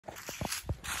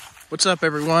What's up,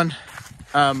 everyone?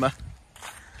 It's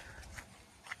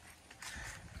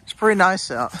pretty nice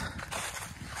out.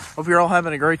 Hope you're all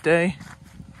having a great day.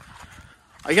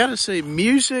 I gotta say,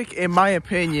 music, in my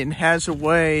opinion, has a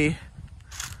way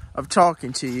of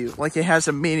talking to you. Like, it has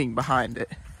a meaning behind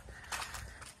it.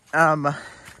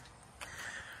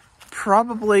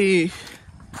 Probably,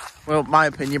 well, my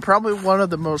opinion, probably one of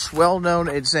the most well-known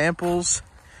examples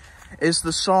is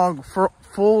the song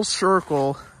Full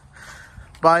Circle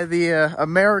by the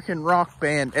American rock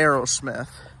band Aerosmith,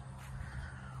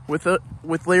 with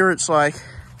lyrics like,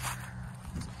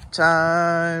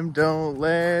 "Time, don't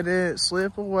let it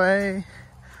slip away.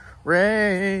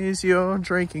 Raise your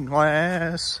drinking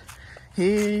glass.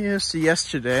 Here's to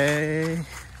yesterday."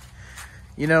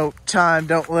 You know, time,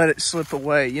 don't let it slip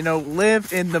away. You know,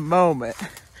 live in the moment.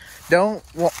 Don't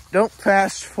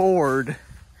fast forward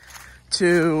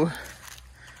to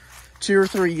 2 or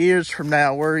 3 years from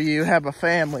now where you have a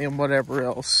family and whatever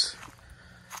else.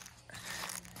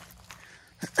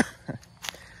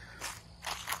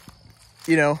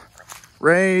 You know,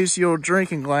 raise your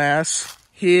drinking glass.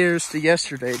 Here's to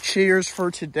yesterday. Cheers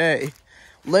for today.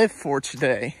 Live for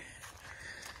today.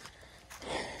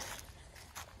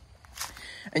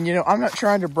 And you know, I'm not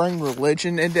trying to bring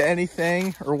religion into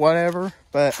anything or whatever,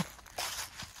 but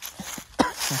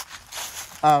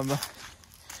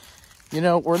you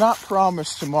know, we're not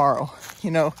promised tomorrow.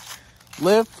 You know,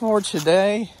 live for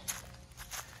today,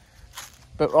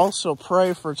 but also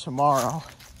pray for tomorrow.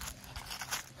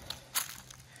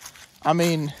 I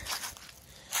mean,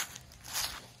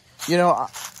 you know,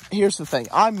 here's the thing.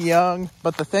 I'm young,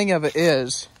 but the thing of it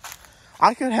is,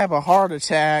 I could have a heart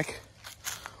attack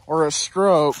or a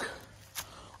stroke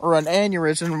or an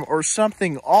aneurysm or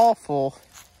something awful,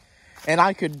 and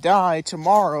I could die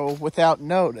tomorrow without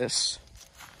notice,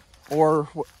 or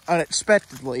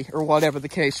unexpectedly, or whatever the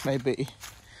case may be.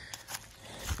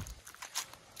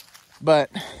 But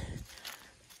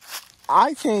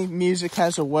I think music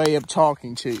has a way of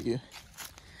talking to you,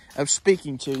 of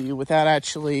speaking to you without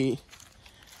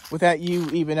you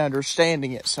even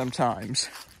understanding it sometimes.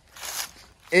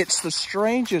 It's the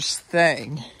strangest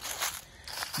thing,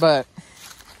 but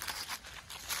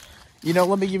you know,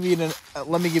 let me give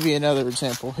you another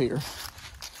example here.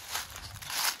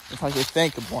 If I could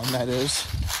think of one, that is.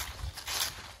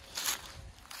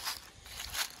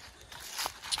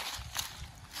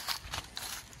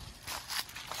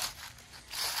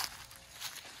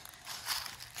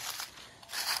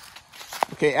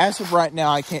 Okay, as of right now,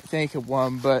 I can't think of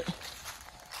one, but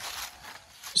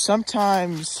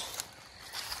sometimes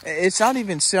it's not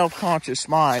even self-conscious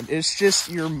mind. It's just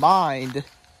your mind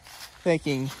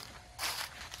thinking,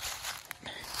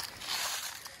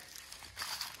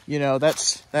 you know,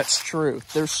 that's true.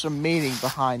 There's some meaning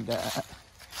behind that.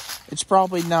 It's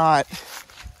probably not,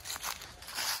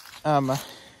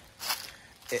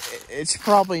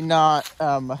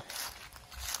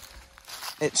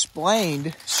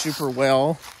 explained super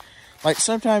well. Like,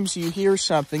 sometimes you hear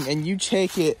something and you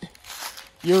take it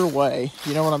your way.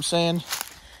 You know what I'm saying?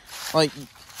 Like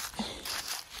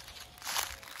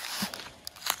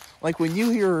when you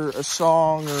hear a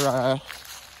song or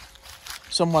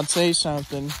someone say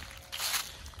something,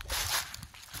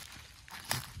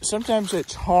 sometimes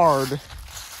it's hard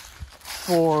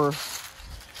for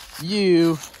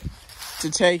you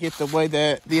to take it the way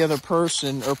that the other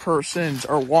person or persons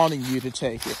are wanting you to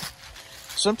take it.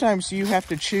 Sometimes you have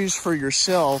to choose for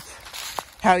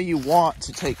yourself how you want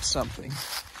to take something.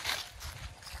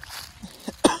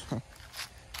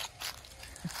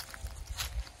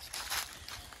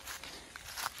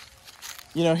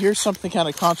 You know, here's something kind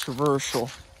of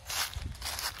controversial.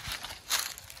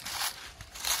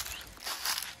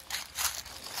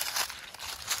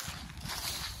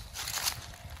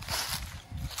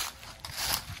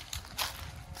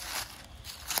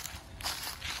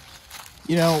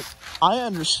 You know, I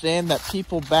understand that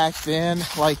people back then,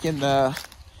 like in the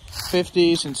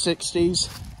 50s and 60s,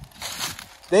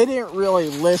 they didn't really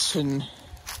listen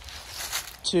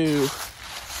to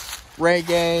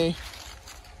reggae,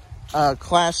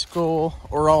 classical,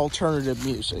 or alternative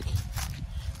music.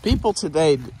 People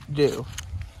today do.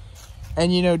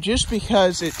 And you know, just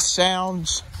because it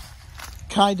sounds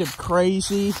kind of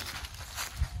crazy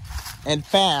and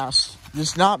fast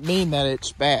does not mean that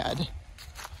it's bad.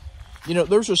 You know,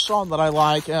 there's a song that I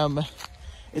like,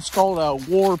 it's called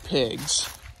War Pigs.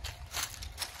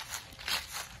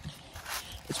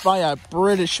 It's by a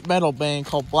British metal band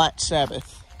called Black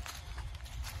Sabbath.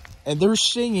 And they're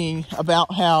singing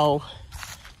about how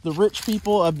the rich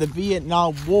people of the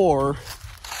Vietnam War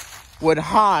would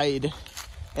hide,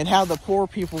 and how the poor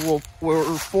people were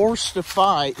forced to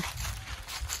fight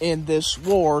in this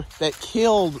war that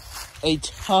killed a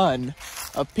ton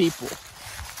of people.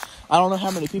 I don't know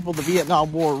how many people the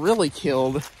Vietnam War really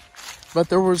killed, but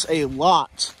there was a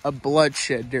lot of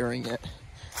bloodshed during it.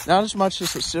 Not as much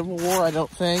as the Civil War, I don't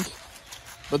think,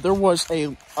 but there was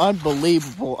an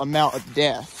unbelievable amount of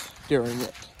death during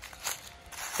it.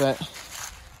 But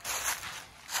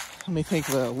let me think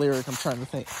of a lyric. I'm trying to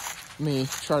think. Let me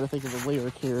try to think of a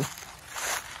lyric here.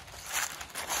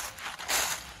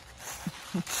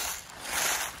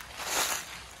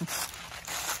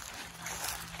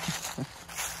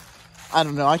 I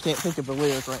don't know. I can't think of a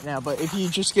lyric right now. But if you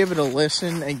just give it a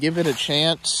listen and give it a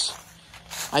chance,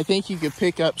 I think you could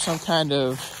pick up some kind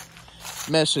of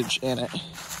message in it.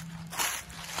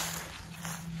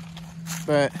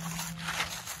 But,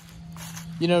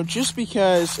 you know, just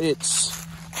because it's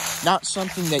not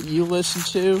something that you listen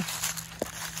to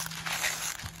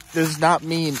does not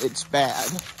mean it's bad.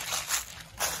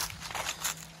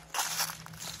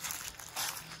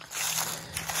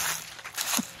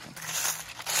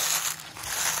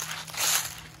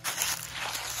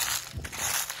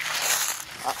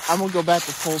 I'm going to go back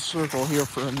to full circle here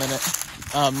for a minute.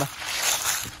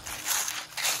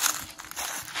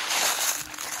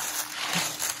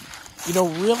 You know,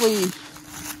 really,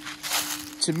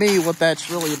 to me, what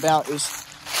that's really about is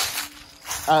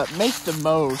make the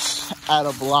most out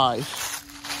of life.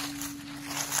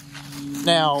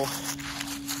 Now,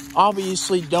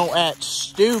 obviously, don't act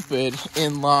stupid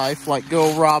in life, like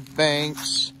go rob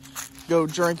banks, go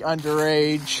drink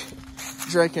underage,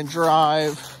 drink and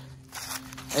drive,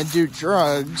 and do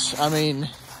drugs. I mean,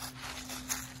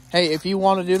 hey, if you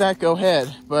want to do that, go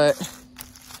ahead. But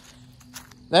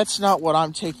that's not what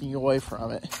I'm taking away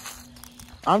from it.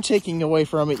 I'm taking away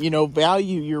from it, you know,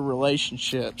 value your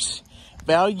relationships.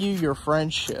 Value your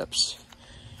friendships.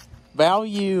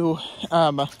 Value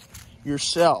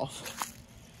yourself.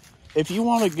 If you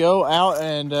want to go out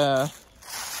and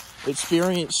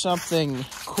experience something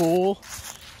cool,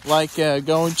 like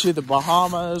going to the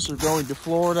Bahamas or going to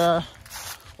Florida,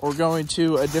 or going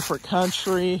to a different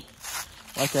country,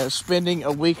 like spending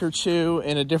a week or two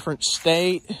in a different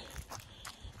state,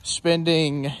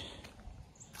 spending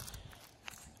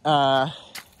a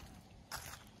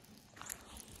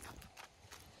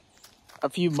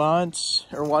few months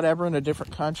or whatever in a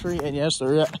different country. And yes,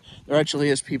 there actually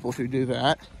is people who do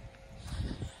that.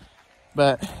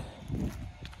 But,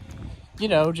 you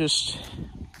know, just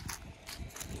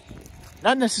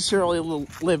not necessarily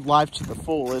live life to the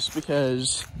fullest,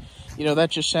 because, you know, that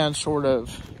just sounds sort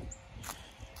of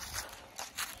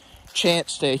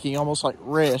chance taking, almost like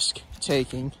risk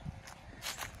taking.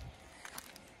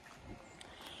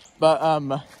 But,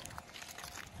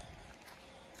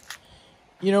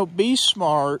 you know, be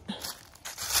smart,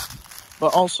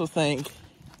 but also think,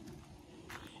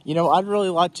 you know, I'd really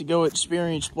like to go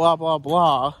experience blah, blah,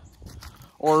 blah.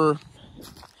 Or,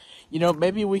 you know,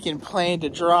 maybe we can plan to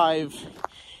drive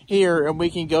here and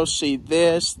we can go see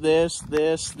this, this,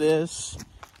 this, this,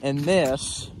 and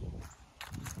this.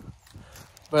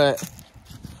 But,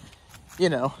 you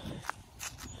know,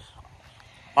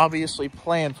 obviously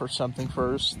plan for something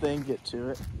first, then get to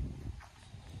it.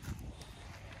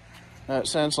 It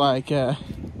sounds like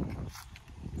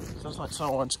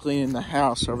someone's cleaning the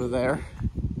house over there.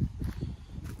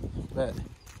 But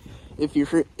if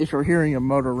you're hearing a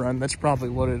motor run, that's probably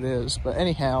what it is. But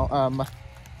anyhow,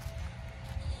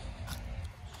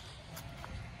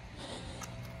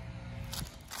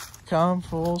 come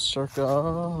full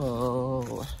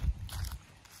circle.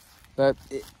 But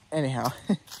anyhow,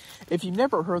 if you've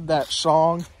never heard that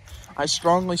song, I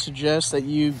strongly suggest that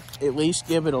you at least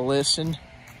give it a listen,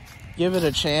 give it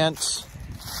a chance.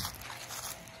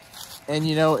 And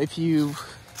you know, if you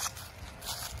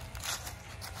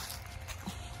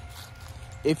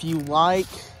like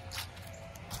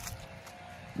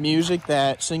music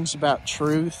that sings about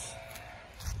truth,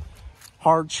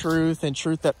 hard truth, and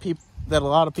truth that a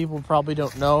lot of people probably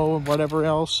don't know, and whatever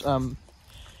else,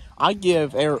 I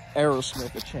give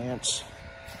Aerosmith a chance.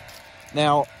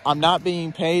 Now, I'm not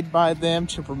being paid by them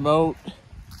to promote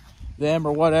them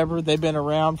or whatever. They've been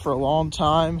around for a long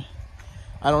time.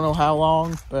 I don't know how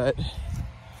long, but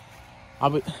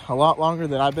a lot longer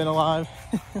than I've been alive.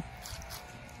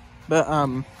 But,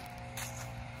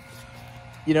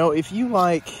 you know, if you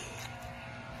like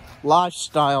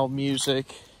lifestyle music,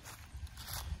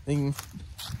 then,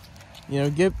 you know,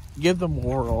 give them a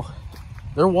whirl.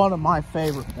 They're one of my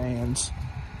favorite bands,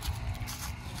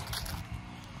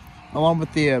 along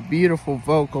with the beautiful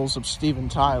vocals of Steven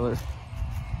Tyler.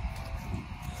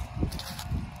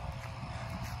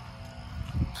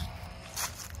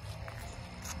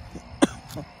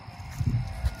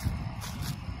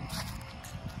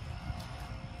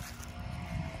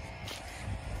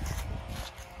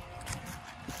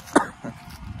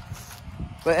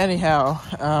 But anyhow,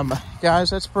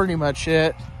 guys, that's pretty much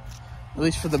it. At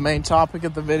least for the main topic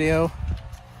of the video.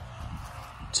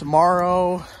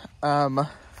 Tomorrow,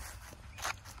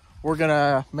 we're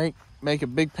gonna make a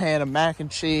big pan of mac and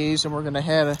cheese, and we're gonna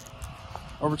head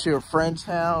over to a friend's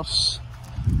house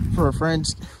for a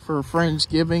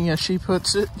Friendsgiving, as she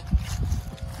puts it.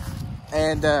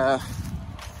 And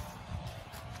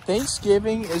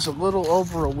Thanksgiving is a little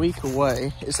over a week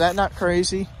away. Is that not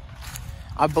crazy?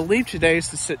 I believe today is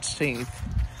the 16th,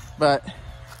 but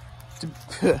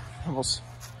almost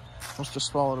just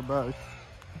swallowed a bug.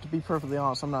 To be perfectly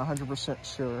honest, I'm not 100%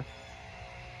 sure.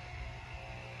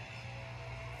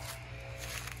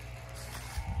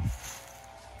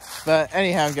 But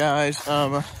anyhow, guys,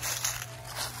 like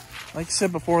I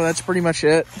said before, that's pretty much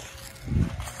it.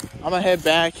 I'm gonna head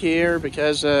back here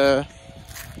because I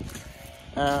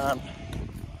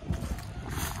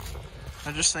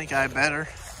just think I better,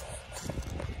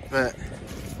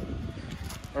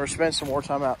 or spend some more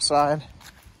time outside.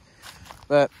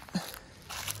 But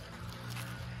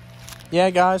yeah,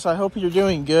 guys, I hope you're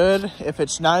doing good. If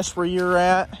it's nice where you're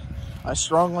at, I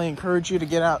strongly encourage you to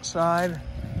get outside.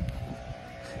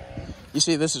 You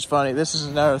see, this is funny. This is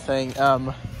another thing.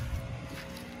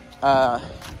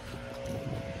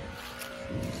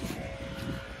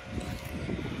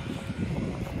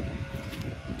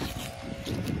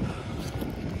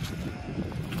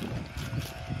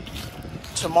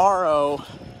 Tomorrow,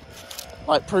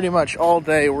 like pretty much all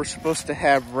day, we're supposed to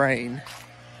have rain.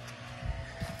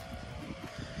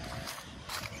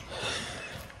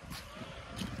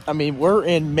 I mean, we're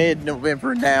in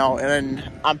mid-November now,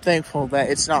 and I'm thankful that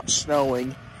it's not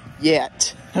snowing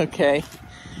yet, okay?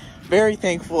 Very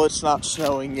thankful it's not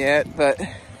snowing yet, but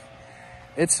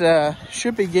it's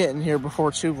should be getting here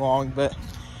before too long. But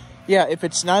yeah, if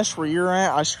it's nice where you're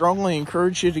at, I strongly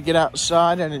encourage you to get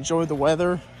outside and enjoy the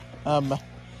weather.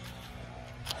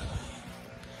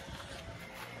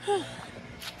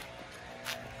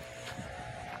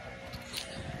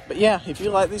 But yeah, if you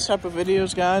like these type of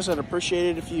videos, guys, I'd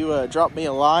appreciate it if you drop me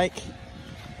a like,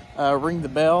 ring the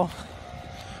bell.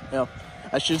 You know,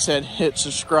 I should have said hit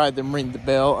subscribe, then ring the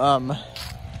bell.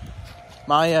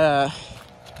 My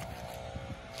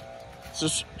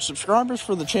subscribers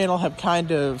for the channel have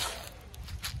kind of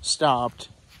stopped.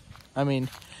 I mean,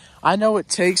 I know it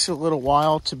takes a little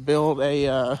while to build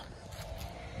a,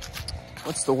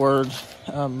 what's the word?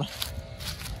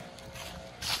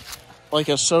 Like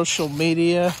a social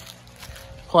media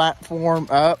platform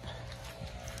up,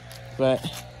 but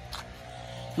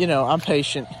you know, I'm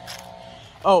patient.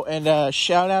 Oh, and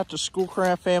shout out to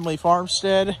Schoolcraft Family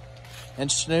Farmstead and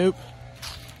Snoop.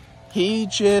 He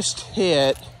just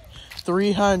hit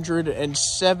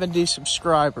 370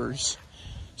 subscribers.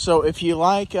 So if you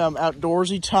like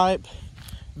outdoorsy type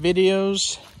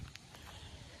videos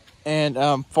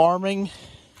and farming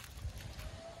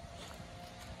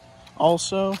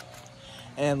also,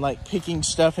 and like picking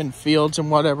stuff in fields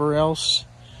and whatever else,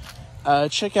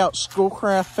 check out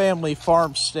Schoolcraft Family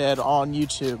Farmstead on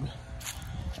YouTube.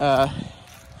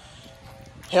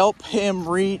 Help him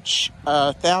reach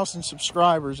 1,000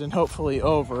 subscribers and hopefully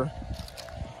over.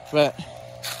 But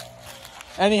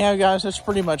anyhow, guys, that's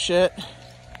pretty much it.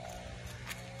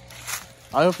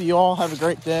 I hope you all have a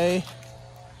great day.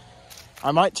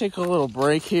 I might take a little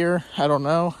break here, I don't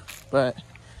know, but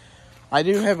I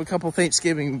do have a couple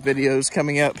Thanksgiving videos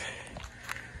coming up.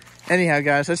 Anyhow,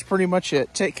 guys, that's pretty much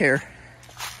it. Take care.